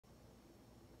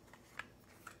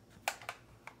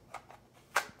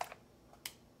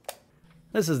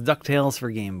This is DuckTales for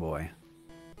Game Boy.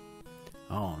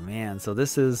 Oh man, so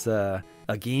this is a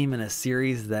game in a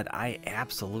series that I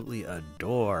absolutely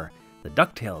adore, the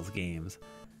DuckTales games.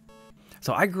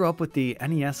 So I grew up with the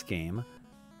NES game,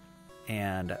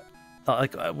 and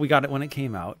we got it when it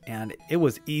came out, and it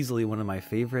was easily one of my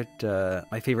favorite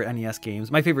NES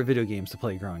games, my favorite video games to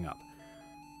play growing up.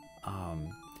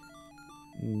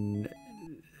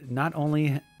 Not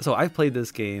only so I've played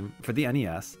this game for the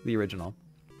NES, the original,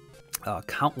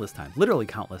 countless times, literally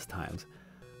countless times.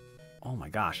 Oh my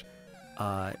gosh.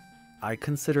 I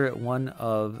consider it one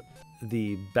of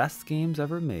the best games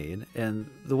ever made. And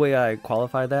the way I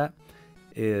qualify that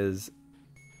is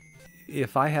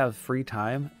if I have free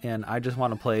time and I just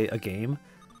want to play a game,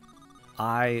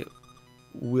 I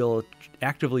will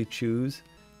actively choose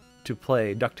to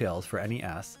play DuckTales for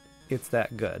NES. It's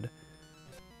that good.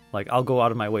 Like, I'll go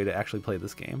out of my way to actually play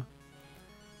this game.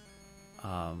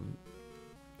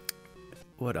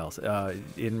 What else?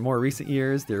 In more recent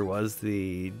years, there was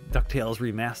the DuckTales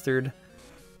remastered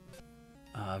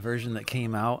version that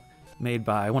came out, made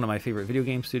by one of my favorite video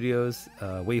game studios,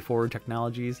 WayForward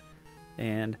Technologies,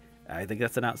 and I think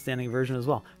that's an outstanding version as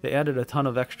well. They added a ton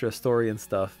of extra story and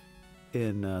stuff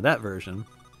in that version.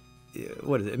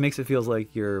 What is it? It makes it feels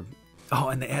like you're... Oh,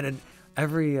 and they added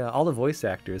all the voice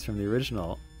actors from the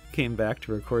original came back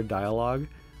to record dialogue.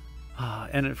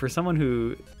 And for someone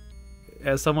who...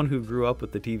 As someone who grew up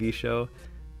with the TV show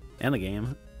and the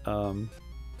game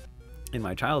in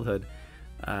my childhood,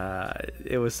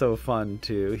 it was so fun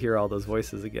to hear all those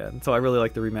voices again. So I really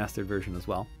like the remastered version as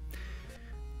well.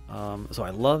 So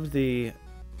I loved the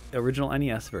original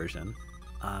NES version.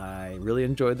 I really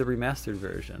enjoyed the remastered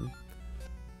version.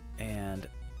 And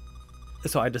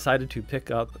so I decided to pick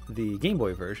up the Game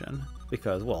Boy version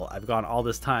because, well, I've gone all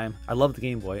this time. I love the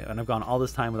Game Boy, and I've gone all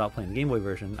this time without playing the Game Boy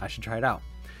version. I should try it out.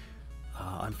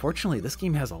 Unfortunately, this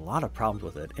game has a lot of problems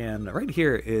with it, and right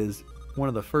here is one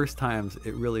of the first times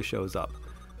it really shows up.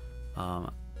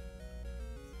 All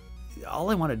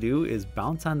I want to do is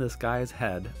bounce on this guy's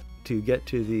head to get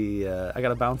to the... I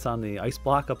gotta bounce on the ice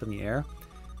block up in the air,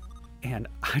 and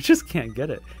I just can't get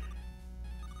it.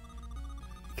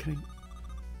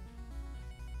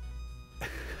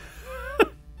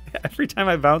 Every time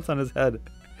I bounce on his head,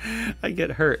 I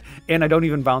get hurt, and I don't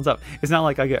even bounce up. It's not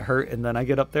like I get hurt and then I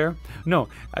get up there. No,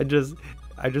 I just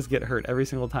get hurt every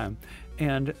single time.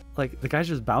 And like the guy's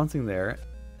just bouncing there.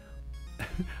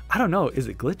 I don't know. Is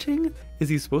it glitching? Is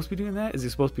he supposed to be doing that? Is he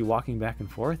supposed to be walking back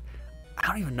and forth? I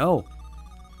don't even know.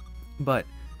 But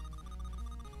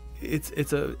it's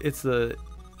a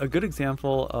good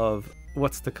example of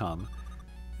what's to come.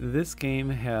 This game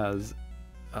has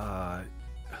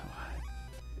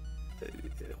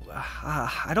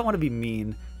I don't want to be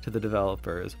mean to the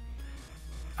developers.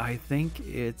 I think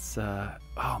it's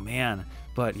oh man,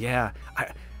 but yeah,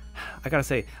 I gotta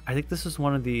say, I think this is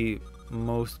one of the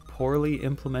most poorly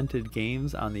implemented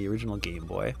games on the original Game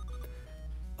Boy,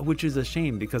 which is a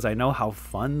shame because I know how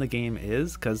fun the game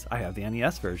is because I have the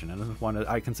NES version and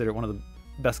I consider it one of the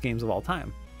best games of all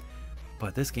time.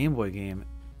 But this Game Boy game,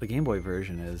 the Game Boy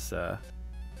version, is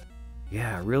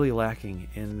yeah, really lacking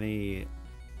in the...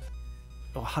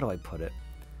 Oh, how do I put it?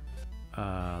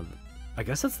 I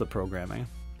guess it's the programming.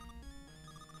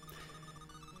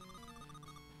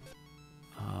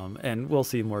 And we'll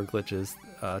see more glitches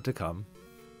to come.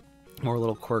 More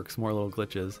little quirks, more little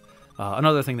glitches.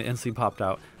 Another thing that instantly popped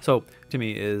out, so to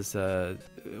me, is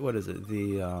what is it?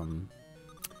 The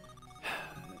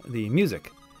music.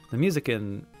 The music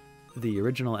in the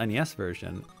original NES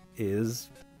version is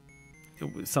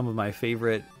some of my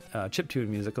favorite chiptune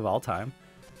music of all time.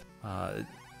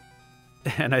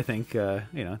 And I think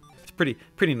it's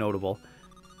pretty notable.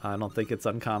 I don't think it's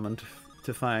uncommon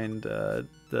to find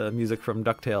the music from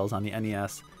DuckTales on the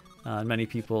NES on many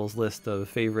people's list of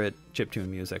favorite chiptune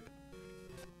music.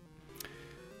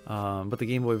 But the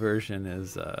Game Boy version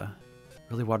is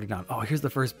really watered down. Oh, here's the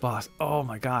first boss. Oh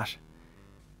my gosh!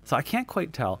 So I can't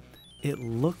quite tell. It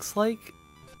looks like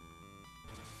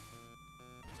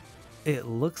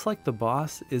the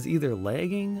boss is either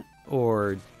lagging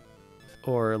or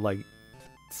like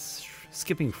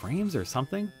skipping frames or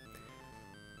something.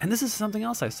 And this is something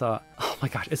else I saw. Oh my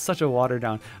gosh, it's such a watered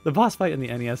down. The boss fight in the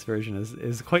NES version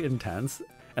is quite intense,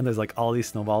 and there's like all these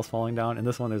snowballs falling down. In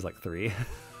this one, there's like 3.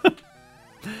 But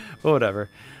whatever.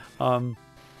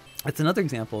 It's another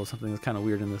example of something that's kind of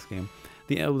weird in this game.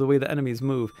 The way the enemies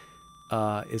move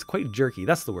is quite jerky.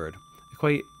 That's the word.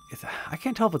 I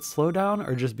can't tell if it's slow down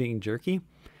or just being jerky,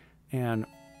 and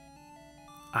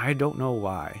I don't know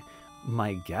why.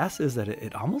 My guess is that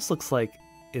it almost looks like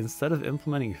instead of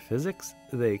implementing physics,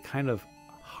 they kind of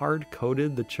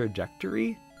hard-coded the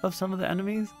trajectory of some of the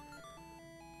enemies.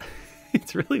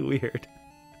 It's really weird.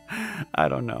 I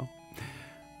don't know.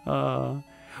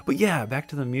 But yeah, back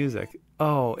to the music.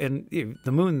 Oh, and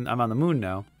the moon, I'm on the moon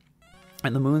now.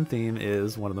 And the moon theme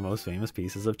is one of the most famous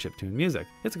pieces of chiptune music.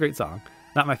 It's a great song.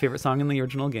 Not my favorite song in the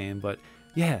original game, but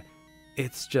yeah,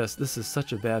 it's just, this is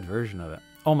such a bad version of it.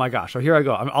 Oh my gosh, so here I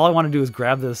go. All I want to do is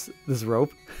grab this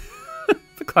rope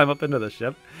to climb up into the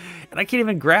ship, and I can't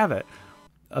even grab it.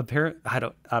 I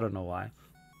don't know why.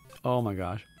 Oh my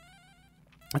gosh.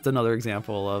 That's another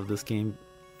example of this game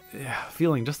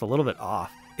feeling just a little bit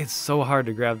off. It's so hard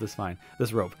to grab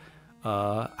this rope.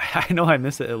 I know I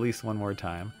miss it at least one more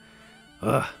time.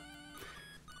 Ugh.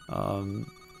 Oh,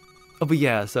 but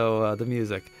yeah, so the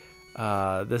music.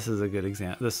 This is a good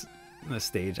example. This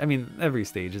stage. I mean, every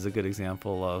stage is a good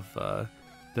example of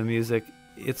the music.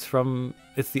 It's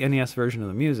the NES version of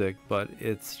the music, but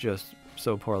it's just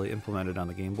so poorly implemented on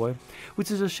the Game Boy,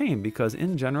 which is a shame because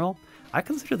in general, I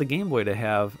consider the Game Boy to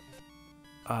have,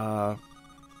 how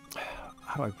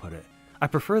do I put it? I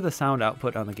prefer the sound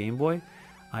output on the Game Boy.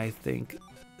 I think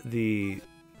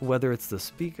whether it's the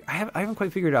speaker, I haven't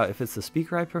quite figured out if it's the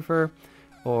speaker I prefer,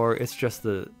 or it's just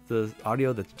the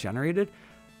audio that's generated.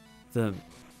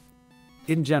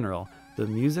 In general, the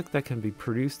music that can be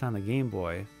produced on the Game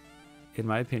Boy, in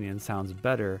my opinion, sounds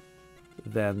better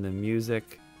than the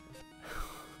music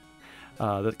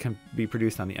that can be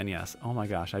produced on the NES. Oh my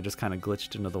gosh, I just kind of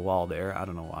glitched into the wall there. I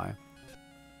don't know why.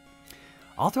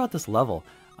 All throughout this level,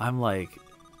 I'm like,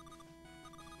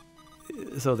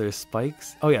 so there's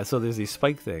spikes. Oh yeah, so there's these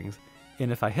spike things,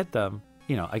 and if I hit them,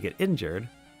 I get injured.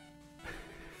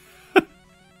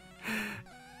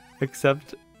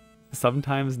 Except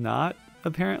sometimes not,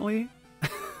 apparently.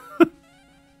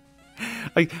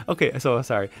 Like, okay, so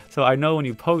sorry. So I know when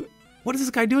you poke, what is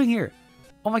this guy doing here?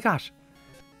 Oh my gosh.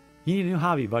 You need a new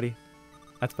hobby, buddy.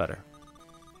 That's better.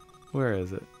 Where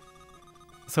is it?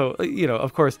 So,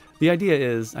 of course, the idea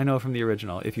is, I know from the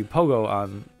original, if you pogo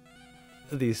on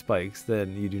these spikes,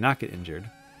 then you do not get injured.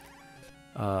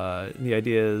 The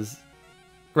idea is,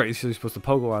 right, so you're supposed to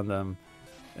pogo on them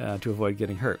to avoid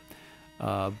getting hurt.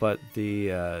 But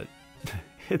in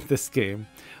this game,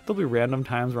 there'll be random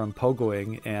times where I'm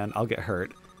pogoing and I'll get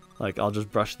hurt. Like, I'll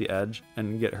just brush the edge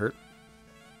and get hurt,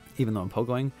 even though I'm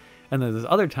pogoing. And then there's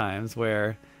other times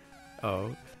where,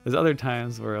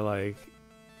 like,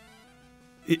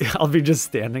 I'll be just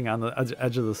standing on the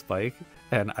edge of the spike,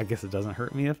 and I guess it doesn't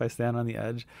hurt me if I stand on the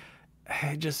edge.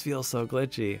 It just feels so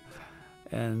glitchy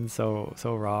and so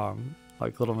wrong.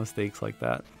 Like, little mistakes like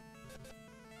that.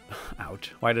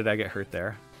 Ouch. Why did I get hurt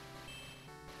there?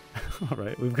 All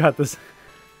right, we've got this.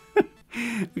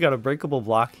 We got a breakable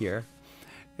block here,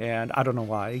 and I don't know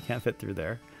why you can't fit through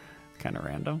there. It's kind of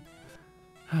random.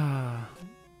 All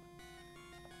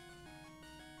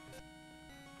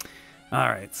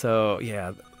right, so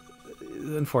yeah,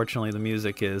 unfortunately the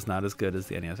music is not as good as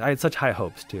the NES. I had such high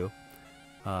hopes too,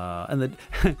 and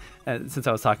since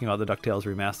I was talking about the DuckTales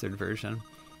remastered version,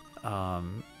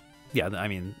 yeah, I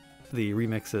mean the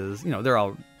remixes, they're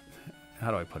all,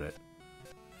 how do I put it?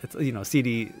 It's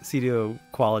CD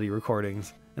quality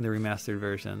recordings in the remastered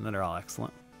version that are all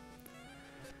excellent.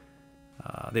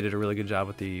 They did a really good job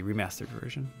with the remastered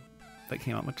version that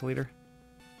came out much later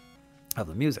of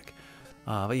the music.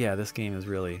 But yeah, this game is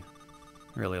really,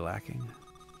 really lacking.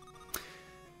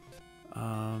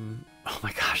 Oh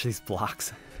my gosh, these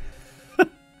blocks.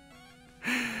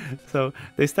 So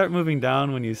they start moving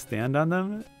down when you stand on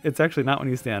them. It's actually not when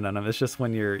you stand on them. It's just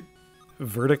when you're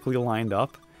vertically lined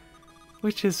up,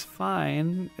 which is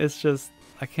fine. It's just,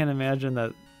 I can't imagine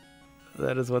that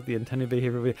is what the intended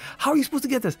behavior would be. How are you supposed to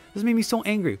get this? This made me so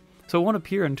angry. So it won't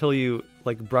appear until you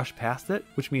like brush past it,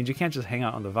 which means you can't just hang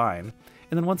out on the vine.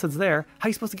 And then once it's there, how are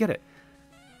you supposed to get it?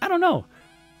 I don't know.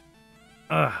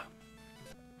 Ugh.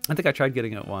 I think I tried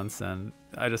getting it once and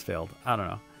I just failed. I don't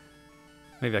know.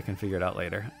 Maybe I can figure it out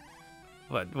later.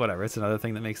 But whatever, it's another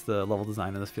thing that makes the level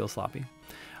design in this feel sloppy.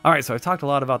 All right, so I've talked a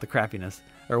lot about the crappiness,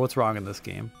 or what's wrong in this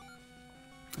game.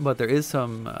 But there is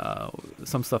some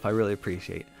stuff I really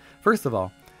appreciate. First of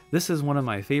all, this is one of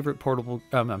my favorite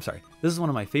this is one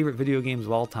of my favorite video games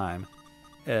of all time,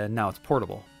 and now it's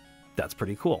portable. That's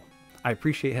pretty cool. I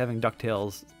appreciate having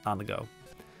DuckTales on the go.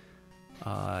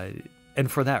 And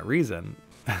for that reason,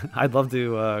 I'd love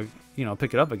to,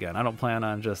 pick it up again. I don't plan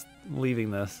on just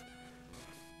leaving this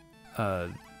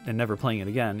and never playing it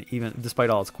again, even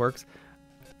despite all its quirks.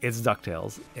 It's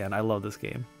DuckTales, and I love this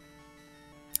game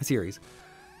series.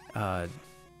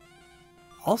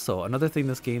 Also, another thing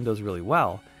this game does really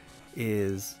well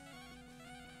is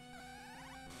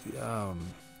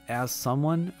as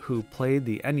someone who played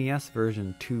the NES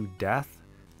version to death,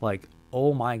 like,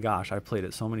 oh my gosh, I played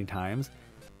it so many times,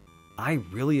 I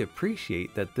really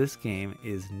appreciate that this game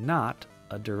is not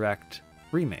a direct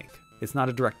remake. It's not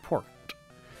a direct port.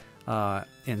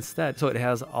 Instead, so it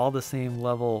has all the same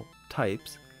level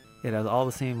types, it has all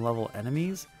the same level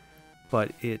enemies,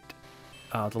 but the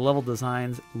level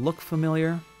designs look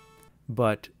familiar,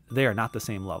 but they are not the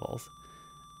same levels.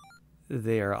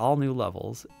 They are all new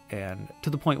levels, and to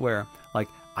the point where, like,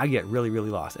 I get really, really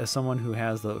lost. As someone who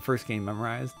has the first game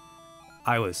memorized,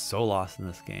 I was so lost in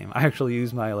this game. I actually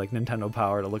used my like Nintendo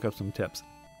power to look up some tips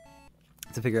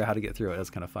to figure out how to get through it. It's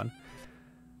kind of fun.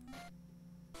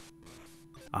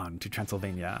 On to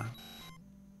Transylvania.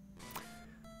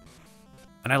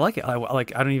 And I like it. I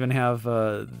don't even have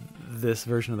this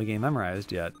version of the game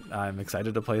memorized yet. I'm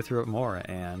excited to play through it more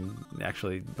and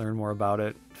actually learn more about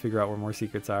it, figure out where more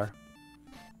secrets are.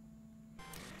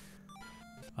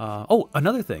 Oh,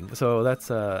 another thing. So that's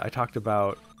I talked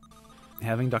about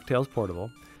having DuckTales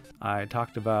portable. I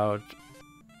talked about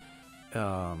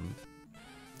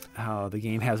how the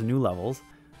game has new levels,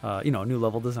 new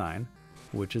level design,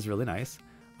 which is really nice.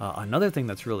 Another thing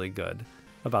that's really good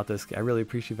about this, I really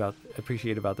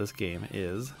appreciate about this game,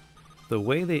 is the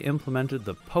way they implemented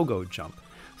the pogo jump.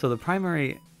 So the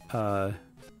primary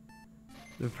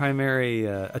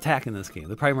attack in this game,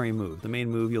 the primary move, the main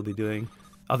move you'll be doing,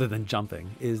 other than jumping,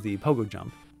 is the pogo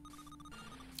jump,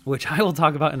 which I will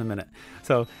talk about in a minute.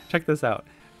 So check this out,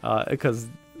 because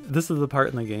this is the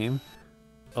part in the game.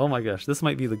 Oh my gosh, this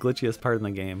might be the glitchiest part in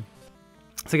the game.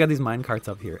 So I got these mine carts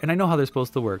up here, and I know how they're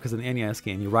supposed to work, because in the NES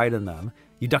game, you ride in them,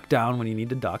 you duck down when you need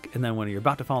to duck, and then when you're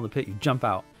about to fall in the pit, you jump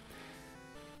out.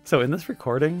 So in this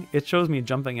recording, it shows me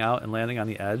jumping out and landing on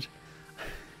the edge.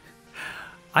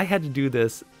 I had to do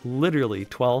this literally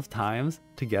 12 times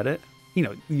to get it,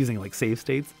 using like save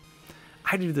states.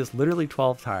 I had to do this literally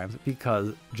 12 times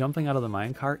because jumping out of the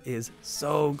minecart is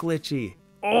so glitchy.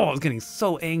 Oh, I was getting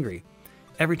so angry.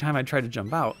 Every time I tried to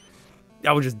jump out,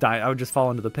 I would just die. I would just fall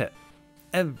into the pit.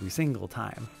 Every single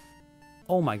time.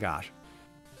 Oh my gosh.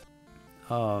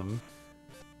 But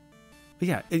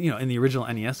yeah, in the original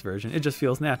NES version, it just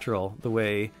feels natural the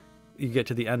way you get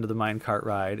to the end of the minecart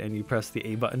ride and you press the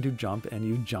A button to jump and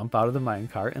you jump out of the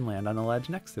minecart and land on the ledge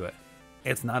next to it.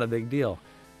 It's not a big deal.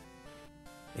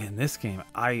 In this game,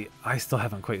 I still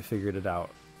haven't quite figured it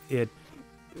out.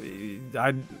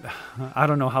 I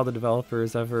don't know how the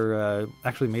developers ever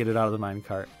actually made it out of the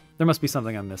minecart. There must be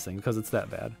something I'm missing because it's that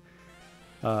bad.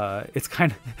 It's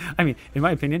kind of, in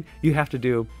my opinion, you have to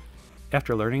do,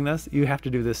 after learning this, you have to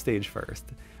do this stage first,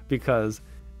 because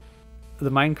the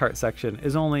minecart section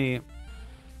is only,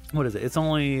 what is it? It's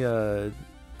only, I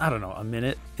don't know, a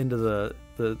minute into the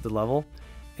level.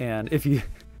 And if you,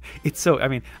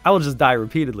 I will just die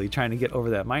repeatedly trying to get over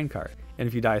that minecart. And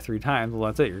if you die 3 times, well,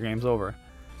 that's it, your game's over.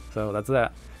 So that's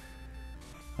that.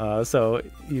 So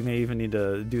you may even need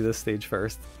to do this stage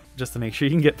first, just to make sure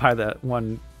you can get by that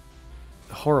one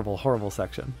horrible, horrible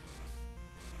section.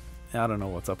 I don't know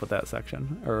what's up with that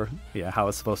section, or how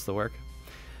it's supposed to work.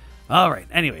 All right,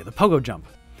 anyway, the pogo jump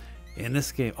in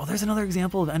this game. Oh, there's another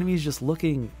example of enemies just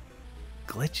looking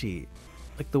glitchy,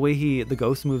 like the way the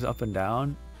ghost moves up and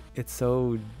down. It's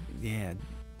so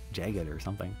jagged or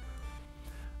something.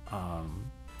 I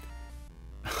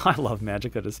love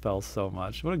Magica Dispel so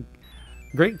much. What a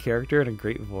great character and a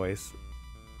great voice.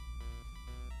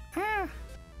 All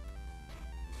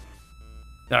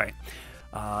right.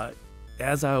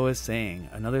 As I was saying,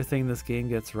 another thing this game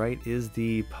gets right is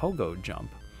the pogo jump.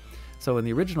 So in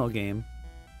the original game,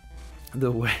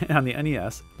 on the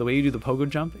NES, the way you do the pogo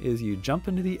jump is you jump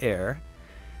into the air,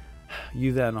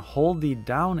 you then hold the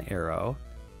down arrow,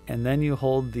 and then you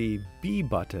hold the B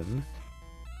button,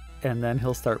 and then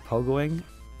he'll start pogoing.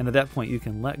 And at that point, you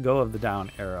can let go of the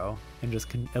down arrow, and just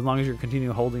as long as you're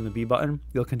continuing holding the B button,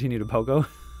 you'll continue to pogo.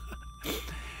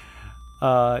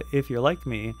 If you're like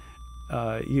me,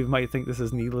 you might think this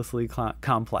is needlessly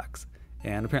complex,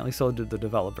 and apparently so did the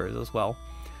developers as well.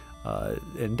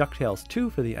 In DuckTales 2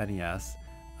 for the NES,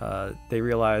 they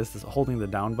realized that holding the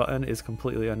down button is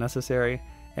completely unnecessary,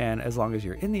 and as long as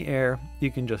you're in the air, you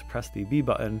can just press the B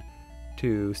button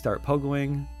to start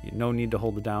pogoing. No need to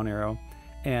hold the down arrow.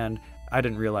 And I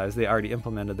didn't realize they already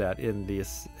implemented that in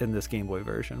this Game Boy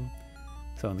version.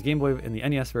 So in the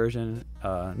NES version,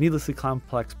 needlessly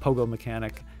complex pogo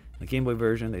mechanic. In the Game Boy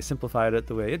version, they simplified it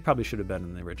the way it probably should have been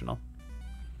in the original.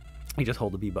 You just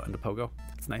hold the B button to pogo.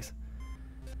 It's nice.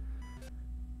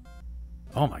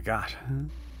 Oh my god.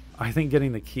 I think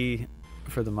getting the key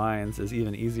for the mines is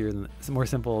even easier it's more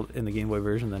simple in the Game Boy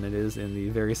version than it is in the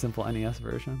very simple NES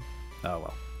version. Oh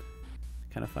well.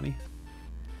 Kind of funny.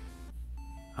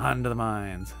 onto the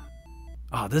mines.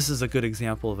 Oh, this is a good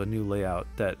example of a new layout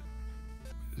that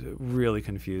really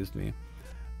confused me.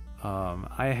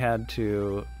 I had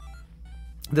to...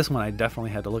 This one I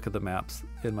definitely had to look at the maps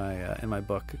in my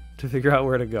book to figure out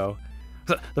where to go.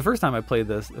 So the first time I played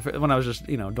this, when I was just,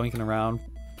 doinking around,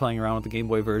 playing around with the Game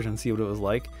Boy version, see what it was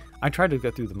like, I tried to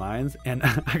get through the mines, and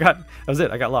that was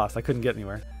it. I got lost. I couldn't get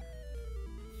anywhere.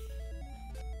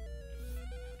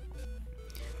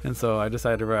 And so I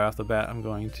decided right off the bat, I'm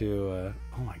going to,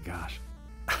 oh my gosh.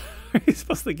 Are you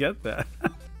supposed to get that?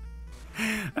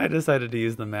 I decided to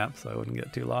use the map so I wouldn't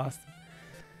get too lost.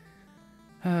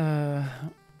 A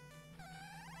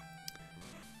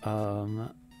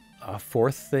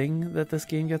fourth thing that this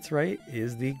game gets right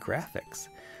is the graphics.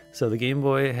 So the Game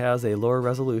Boy has a lower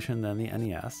resolution than the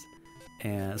NES,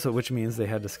 and so which means they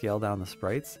had to scale down the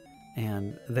sprites,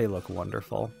 and they look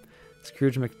wonderful.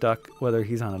 Scrooge McDuck, whether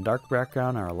he's on a dark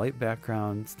background or a light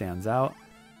background, stands out.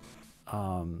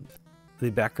 The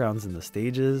backgrounds in the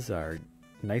stages are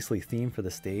nicely themed for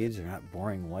the stage. They're not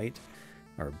boring white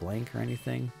or blank or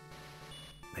anything.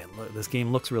 This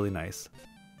game looks really nice.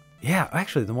 Yeah,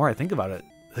 actually, the more I think about it,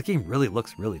 the game really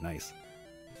looks really nice.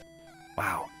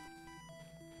 Wow.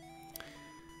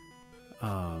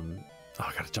 Oh,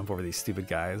 I gotta jump over these stupid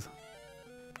guys.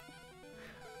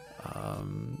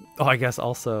 Oh, I guess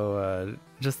also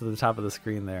just at the top of the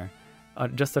screen there,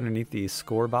 just underneath the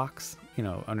score box,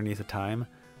 underneath the time,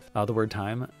 the word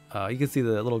time, you can see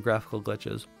the little graphical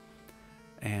glitches.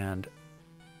 And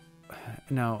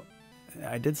now,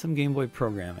 I did some Game Boy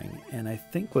programming, and I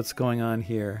think what's going on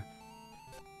here...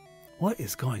 What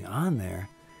is going on there?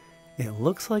 It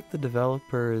looks like the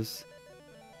developers...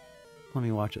 Let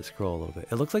me watch it scroll a little bit.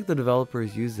 It looks like the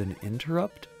developers used an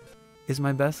interrupt, is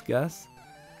my best guess,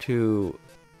 to,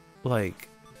 like,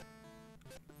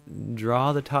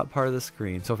 draw the top part of the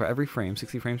screen. So for every frame,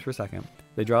 60 frames per second,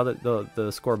 they draw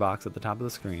the score box at the top of the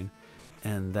screen,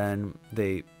 and then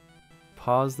they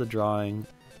pause the drawing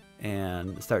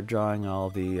and start drawing all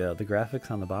the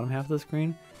graphics on the bottom half of the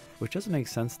screen, which doesn't make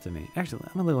sense to me. Actually,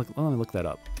 let me look that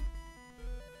up.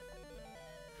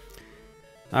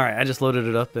 All right, I just loaded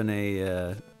it up in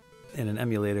an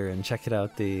emulator and checked it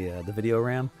out the video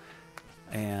RAM,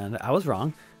 and I was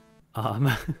wrong,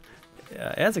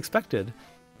 as expected.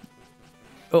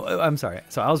 Oh, I'm sorry.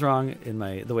 So I was wrong in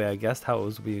the way I guessed how it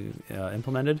was being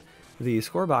implemented. The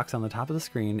score box on the top of the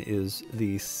screen is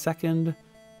the second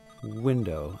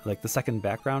window, like the second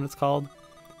background. It's called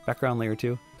background layer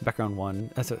 2, background 1.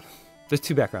 There's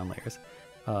 2 background layers.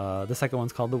 The second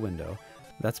one's called the window.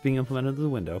 That's being implemented to the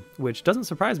window, which doesn't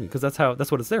surprise me because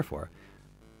that's what it's there for.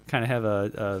 Kind of have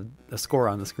a score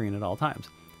on the screen at all times.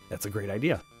 That's a great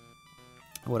idea.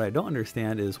 What I don't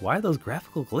understand is why those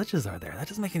graphical glitches are there. That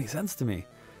doesn't make any sense to me.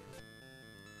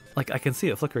 Like, I can see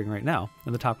it flickering right now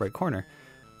in the top right corner.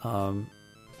 One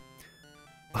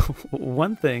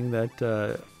thing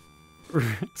that...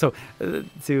 so,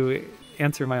 to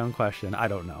answer my own question, I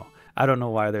don't know. I don't know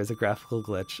why there's a graphical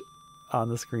glitch on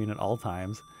the screen at all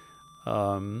times,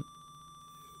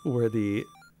 where the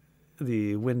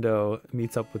window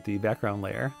meets up with the background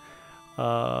layer.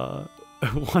 One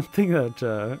thing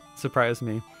that surprised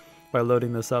me by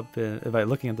loading this up, by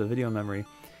looking at the video memory,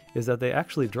 is that they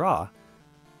actually draw.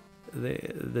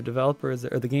 The developers,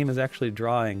 or the game is actually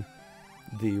drawing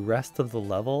the rest of the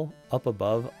level up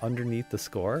above underneath the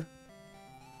score.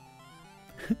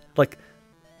 Like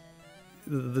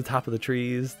the top of the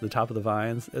trees, the top of the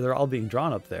vines, they're all being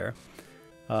drawn up there.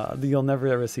 You'll never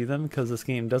ever see them because this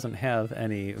game doesn't have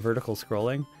any vertical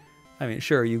scrolling. I mean,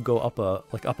 sure, you go up a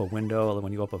window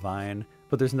when you go up a vine,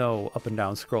 but there's no up and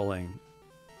down scrolling,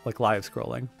 like live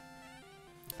scrolling.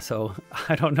 So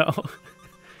I don't know.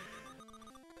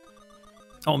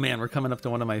 Oh man, we're coming up to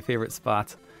one of my favorite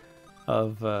spots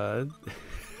of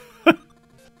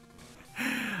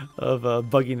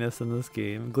bugginess in this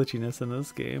game, glitchiness in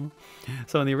this game.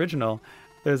 So in the original,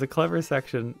 there's a clever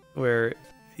section where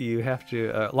you have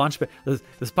to launchpad.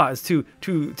 The spot is too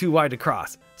wide to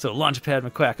cross, so Launchpad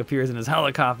McQuack appears in his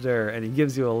helicopter and he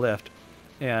gives you a lift.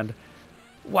 And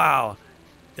wow,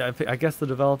 I guess the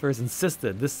developers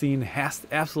insisted this scene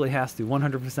absolutely has to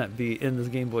 100% be in this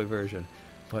Game Boy version.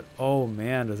 But oh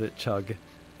man, does it chug!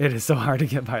 It is so hard to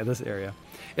get by this area.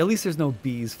 At least there's no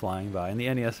bees flying by. In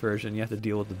the NES version, you have to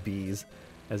deal with the bees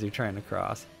as you're trying to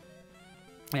cross,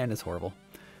 and it's horrible.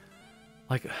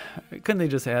 Like, couldn't they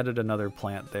just added another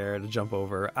plant there to jump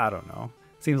over? I don't know.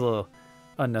 Seems a little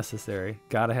unnecessary.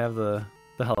 Gotta have the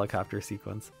helicopter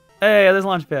sequence. Hey, there's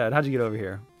Launchpad. How'd you get over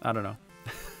here? I don't know.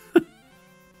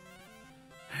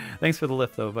 Thanks for the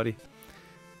lift, though, buddy.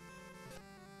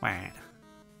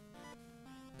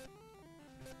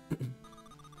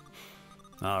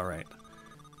 All right.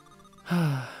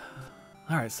 All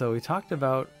right, so we talked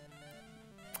about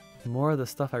more of the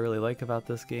stuff I really like about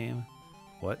this game.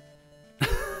 What?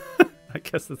 I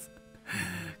guess it's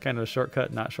kind of a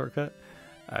shortcut, not shortcut.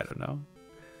 I don't know.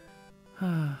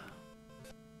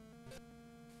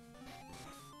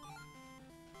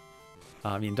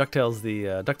 I mean, DuckTales,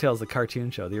 the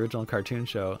cartoon show, the original cartoon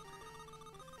show,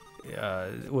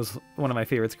 was one of my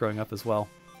favorites growing up as well.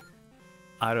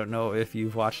 I don't know if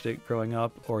you've watched it growing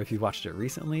up or if you've watched it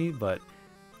recently, but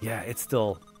yeah, it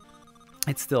still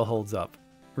holds up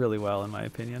really well in my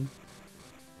opinion.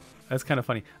 That's kind of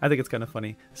funny. I think it's kind of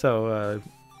funny. So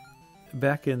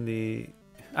back in the,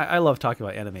 I love talking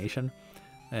about animation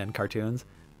and cartoons.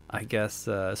 I guess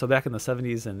so. Back in the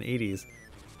 70s and 80s,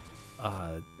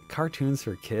 cartoons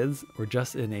for kids were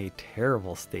just in a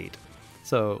terrible state.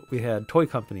 So we had toy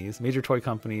companies, major toy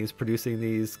companies, producing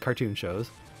these cartoon shows.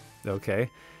 Okay,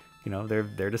 you know, they're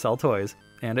there to sell toys,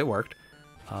 and it worked.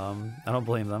 I don't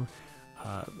blame them.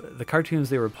 The cartoons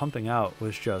they were pumping out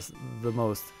was just the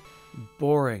most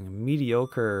boring,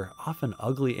 mediocre, often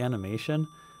ugly animation.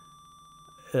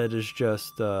 It is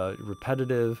just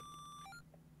repetitive.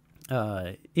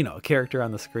 You know, a character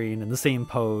on the screen in the same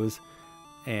pose,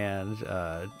 and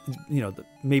you know,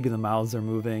 maybe the mouths are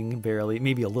moving barely,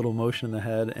 maybe a little motion in the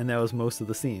head, and that was most of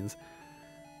the scenes.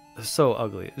 So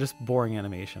ugly, just boring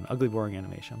animation, ugly, boring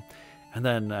animation. And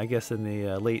then I guess in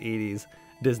the late 80s,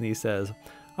 Disney says,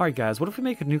 all right guys, what if we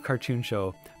make a new cartoon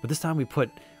show, but this time we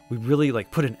really like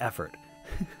put in effort.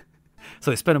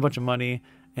 So they spent a bunch of money,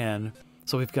 and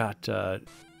so we've got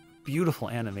beautiful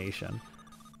animation.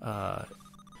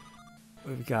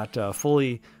 We've got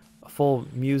full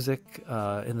music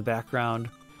in the background,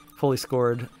 fully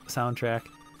scored soundtrack,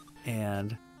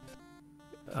 and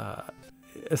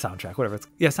a soundtrack, whatever it's,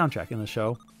 yeah, soundtrack in the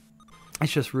show.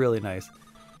 It's just really nice,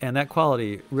 and that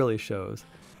quality really shows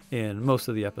in most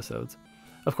of the episodes.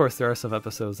 Of course, there are some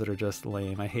episodes that are just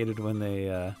lame. I hated when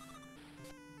they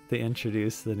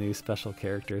introduced the new special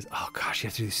characters. Oh gosh, you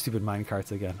have to do these stupid mine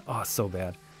carts again. Oh, it's so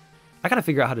bad. I gotta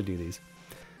figure out how to do these.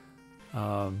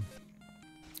 Well,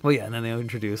 yeah, and then they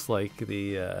introduce like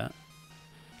the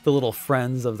little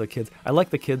friends of the kids. I like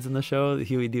the kids in the show,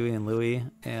 Huey, Dewey, and Louie,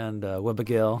 and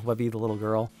Webbigail, Webby, the little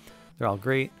girl. They're all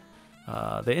great.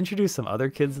 They introduced some other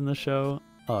kids in the show.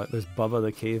 There's Bubba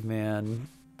the caveman.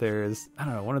 There's, I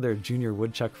don't know, one of their junior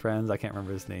woodchuck friends. I can't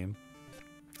remember his name.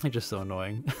 He's just so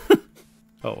annoying.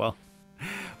 Oh, well.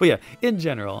 But yeah, in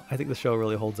general, I think the show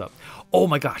really holds up. Oh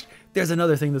my gosh, there's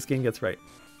another thing this game gets right.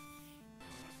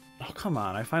 Oh, come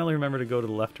on. I finally remember to go to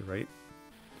the left or right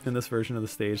in this version of the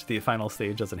stage. The final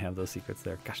stage doesn't have those secrets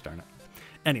there. Gosh darn it.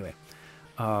 Anyway,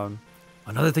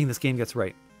 another thing this game gets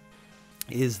right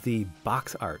is the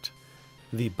box art.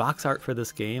 The box art for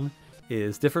this game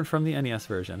is different from the NES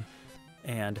version,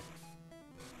 and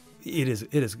it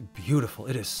is beautiful.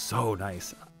 It is so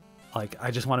nice. Like,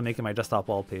 I just want to make it my desktop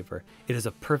wallpaper. It is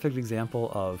a perfect example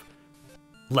of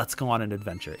let's go on an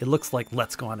adventure. It looks like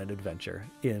let's go on an adventure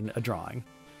in a drawing.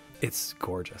 It's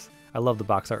gorgeous. I love the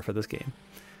box art for this game.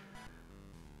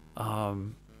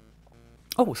 Oh,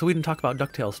 so we didn't talk about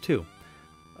DuckTales 2.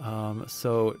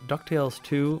 So DuckTales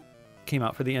 2 came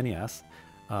out for the NES.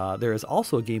 There is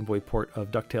also a Game Boy port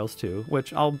of DuckTales 2,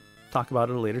 which I'll talk about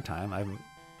at a later time. I haven't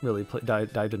really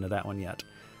dived into that one yet.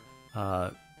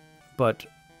 But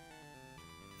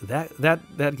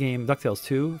that game, DuckTales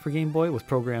 2 for Game Boy, was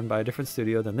programmed by a different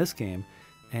studio than this game,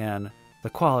 and the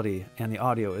quality and the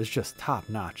audio is just top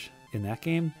notch in that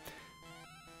game.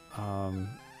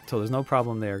 So there's no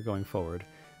problem there going forward.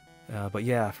 But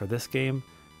yeah, for this game,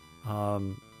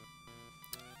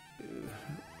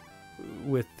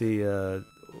 with the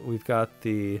we've got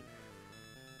the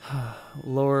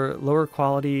lower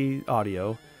quality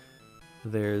audio.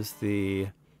 There's the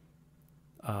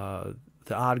odd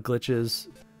glitches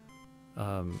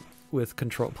with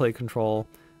play control,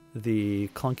 the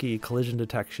clunky collision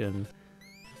detection.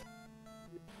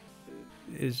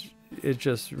 It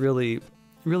just really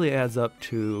adds up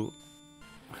to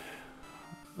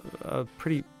a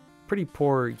pretty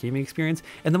poor gaming experience.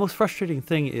 And the most frustrating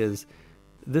thing is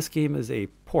this game is a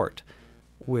port,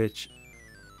 which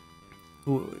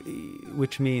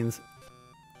means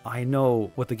I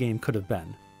know what the game could have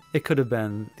been. It could have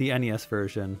been the NES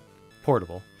version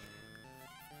portable,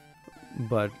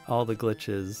 but all the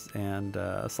glitches and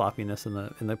sloppiness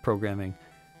in the programming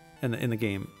in the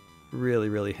game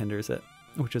really hinders it,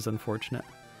 which is unfortunate.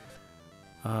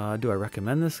 Do I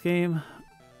recommend this game?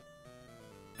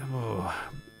 Oh,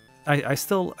 I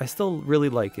still really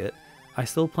like it. I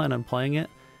still plan on playing it,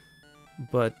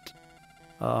 but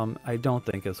I don't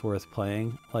think it's worth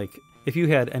playing. Like, if you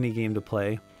had any game to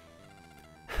play,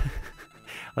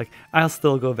 Like, I'll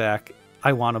still go back.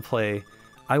 I want to play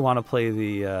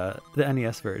the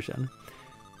NES version.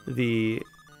 The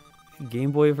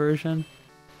Game Boy version,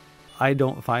 I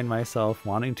don't find myself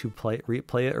wanting to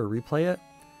replay it,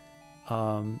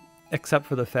 except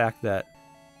for the fact that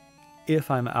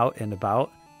if I'm out and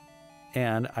about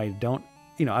and I don't,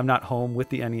 I'm not home with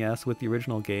the NES with the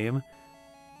original game,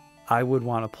 I would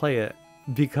want to play it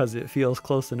because it feels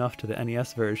close enough to the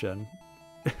NES version.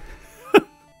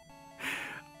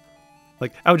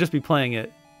 Like, I would just be playing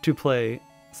it to play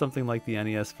something like the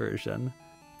NES version,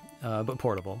 but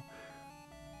portable.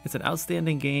 It's an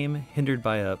outstanding game hindered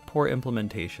by a poor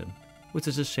implementation, which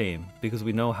is a shame because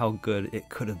we know how good it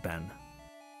could have been.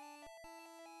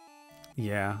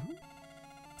 Yeah.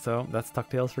 So that's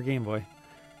DuckTales for Game Boy.